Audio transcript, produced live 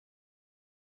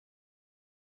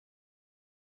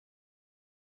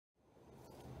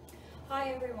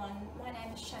Hi everyone, my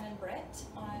name is Shannon Brett.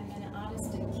 I'm an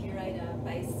artist and curator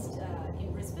based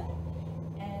in Brisbane,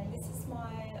 and this is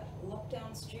my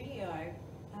lockdown studio.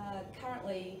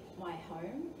 Currently my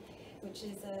home, which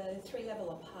is a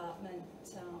 3-level apartment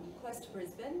close to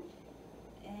Brisbane,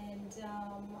 and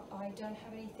I don't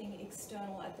have anything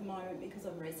external at the moment because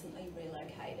I've recently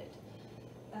relocated.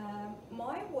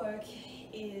 My work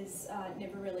is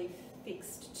never really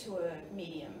fixed to a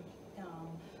medium.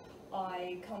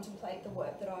 I contemplate the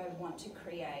work that I want to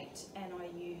create, and I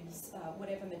use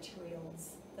whatever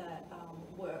materials that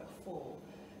work for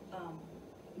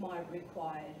my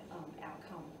required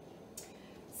outcome.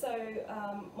 So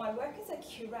my work as a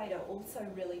curator also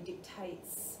really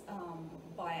dictates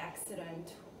by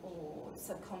accident or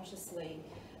subconsciously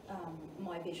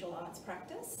my visual arts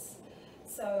practice.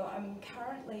 So I'm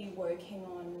currently working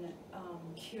on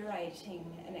curating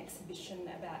an exhibition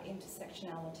about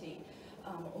intersectionality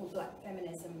or black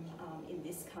feminism in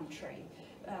this country,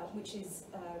 which is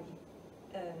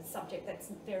a subject that's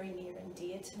very near and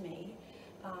dear to me.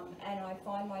 And I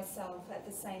find myself at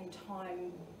the same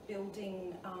time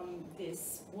building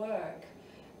this work,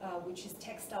 which is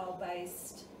textile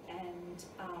based, and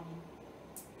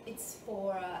it's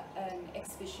for an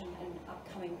exhibition, an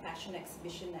upcoming fashion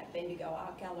exhibition at Bendigo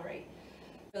Art Gallery.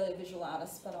 I'm really a visual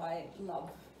artist, but I love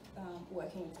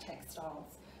working with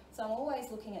textiles. So I'm always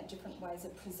looking at different ways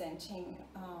of presenting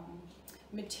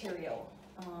material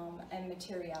and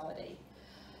materiality.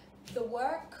 The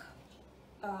work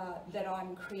that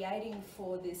I'm creating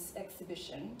for this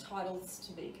exhibition, titles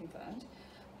to be confirmed,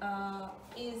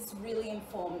 is really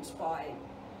informed by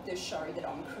the show that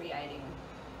I'm creating,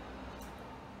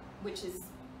 which is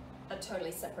a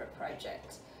totally separate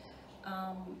project.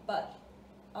 But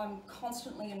I'm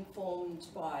constantly informed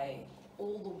by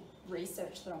all the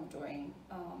research that I'm doing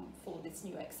for this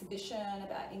new exhibition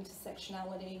about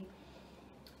intersectionality,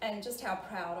 and just how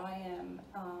proud I am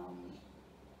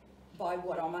by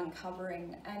what I'm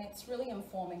uncovering, and it's really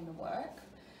informing the work.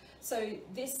 So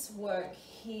this work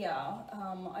here,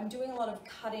 I'm doing a lot of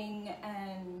cutting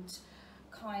and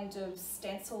kind of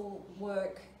stencil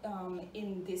work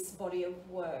in this body of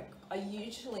work. I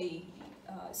usually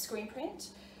screen print,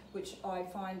 which I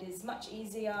find is much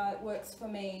easier, it works for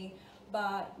me.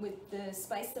 But with the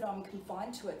space that I'm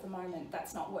confined to at the moment,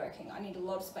 that's not working. I need a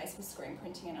lot of space for screen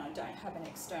printing, and I don't have an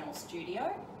external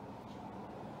studio.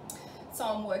 So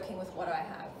I'm working with what I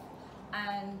have.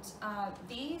 And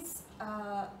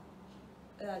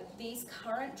these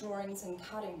current drawings and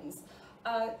cuttings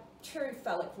are true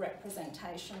phallic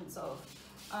representations of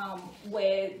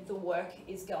where the work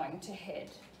is going to head.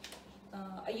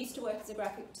 I used to work as a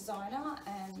graphic designer,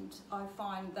 and I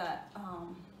find that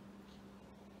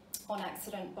on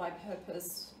accident by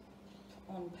purpose,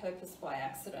 on purpose by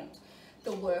accident,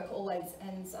 the work always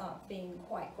ends up being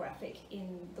quite graphic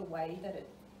in the way that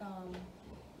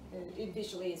it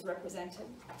visually is represented.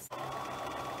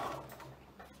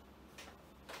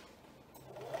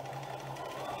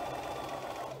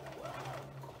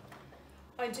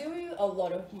 I do a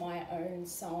lot of my own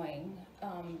sewing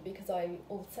because I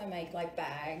also make like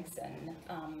bags and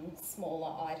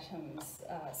smaller items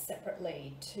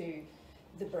separately to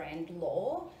the brand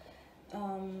Law,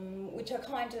 which are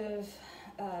kind of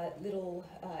little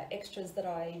extras that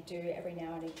I do every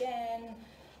now and again.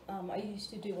 I used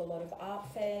to do a lot of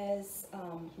art fairs,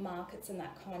 markets and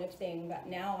that kind of thing, but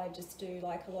now I just do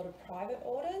like a lot of private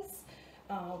orders,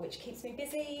 which keeps me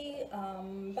busy,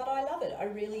 but I love it. I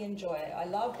really enjoy it. I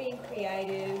love being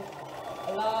creative.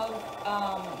 I love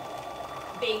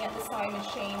being at the sewing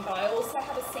machine, but I also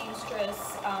have a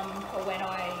seamstress for when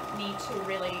I need to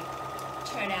really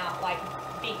turn out like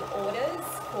big orders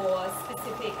for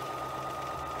specific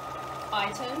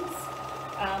items,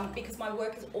 because my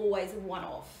work is always a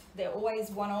one-off. They're always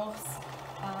one-offs.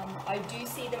 I do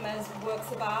see them as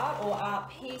works of art or art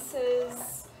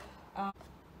pieces.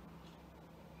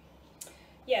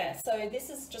 Yeah, so this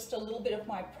is just a little bit of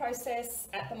my process.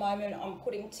 At the moment I'm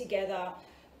putting together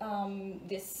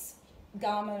this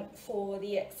garment for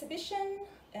the exhibition.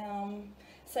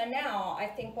 So now I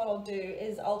think what I'll do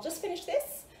is I'll just finish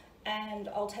this, and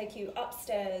I'll take you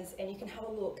upstairs and you can have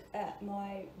a look at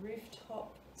my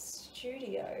rooftop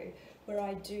studio where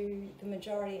I do the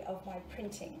majority of my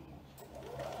printing.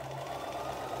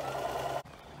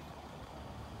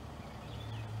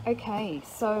 Okay,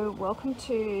 so welcome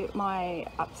to my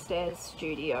upstairs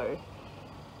studio.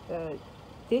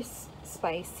 This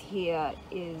space here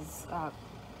is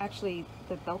actually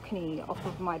the balcony off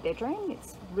of my bedroom.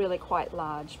 It's really quite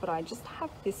large, but I just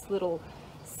have this little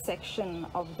section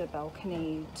of the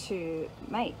balcony to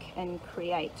make and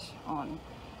create on.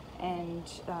 and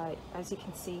as you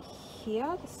can see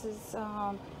here, this is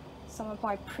some of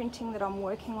my printing that I'm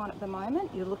working on at the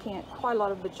moment. You're looking at quite a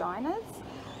lot of vaginas.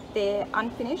 They're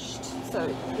unfinished, so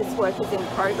this work is in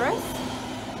progress.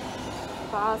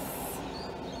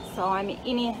 So I'm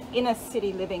in a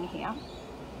city living here.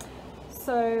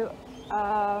 So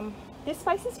this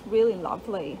space is really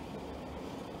lovely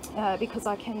because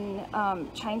I can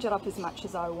change it up as much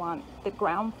as I want. The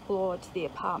ground floor to the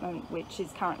apartment, which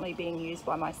is currently being used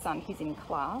by my son, he's in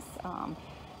class,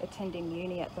 attending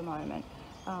uni at the moment,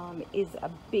 is a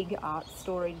big art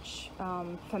storage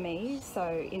for me,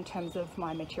 so in terms of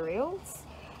my materials.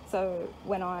 So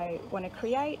when I want to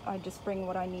create, I just bring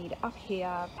what I need up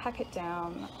here, pack it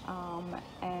down,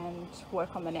 and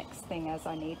work on the next thing as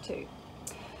I need to.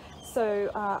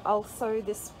 So I'll sew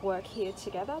this work here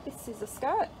together. This is a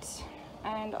skirt,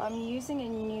 and I'm using a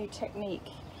new technique.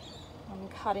 I'm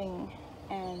cutting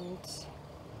and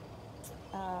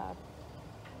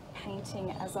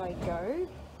painting as I go.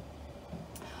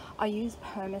 I use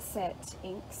permaset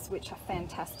inks, which are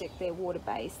fantastic. They're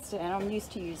water-based, and I'm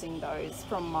used to using those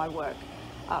from my work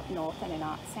up north and in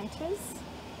art centres.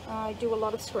 I do a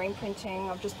lot of screen printing.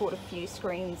 I've just bought a few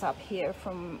screens up here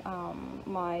from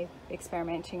my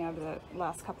experimenting over the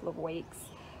last couple of weeks,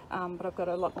 but I've got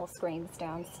a lot more screens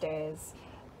downstairs.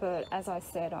 But as I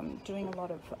said, I'm doing a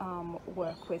lot of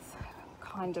work with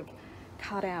kind of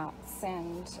cutouts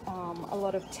and a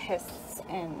lot of tests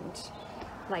and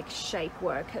like shape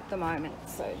work at the moment.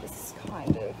 So this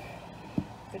kind of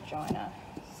vagina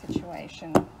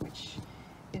situation, which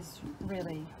is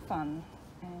really fun,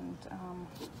 and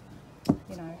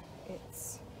you know,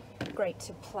 it's great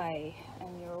to play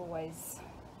and you're always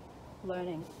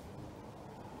learning.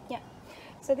 Yeah,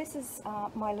 so this is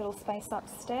my little space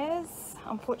upstairs.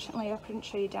 Unfortunately I couldn't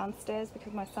show you downstairs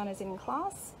because my son is in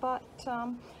class, but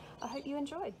I hope you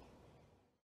enjoyed.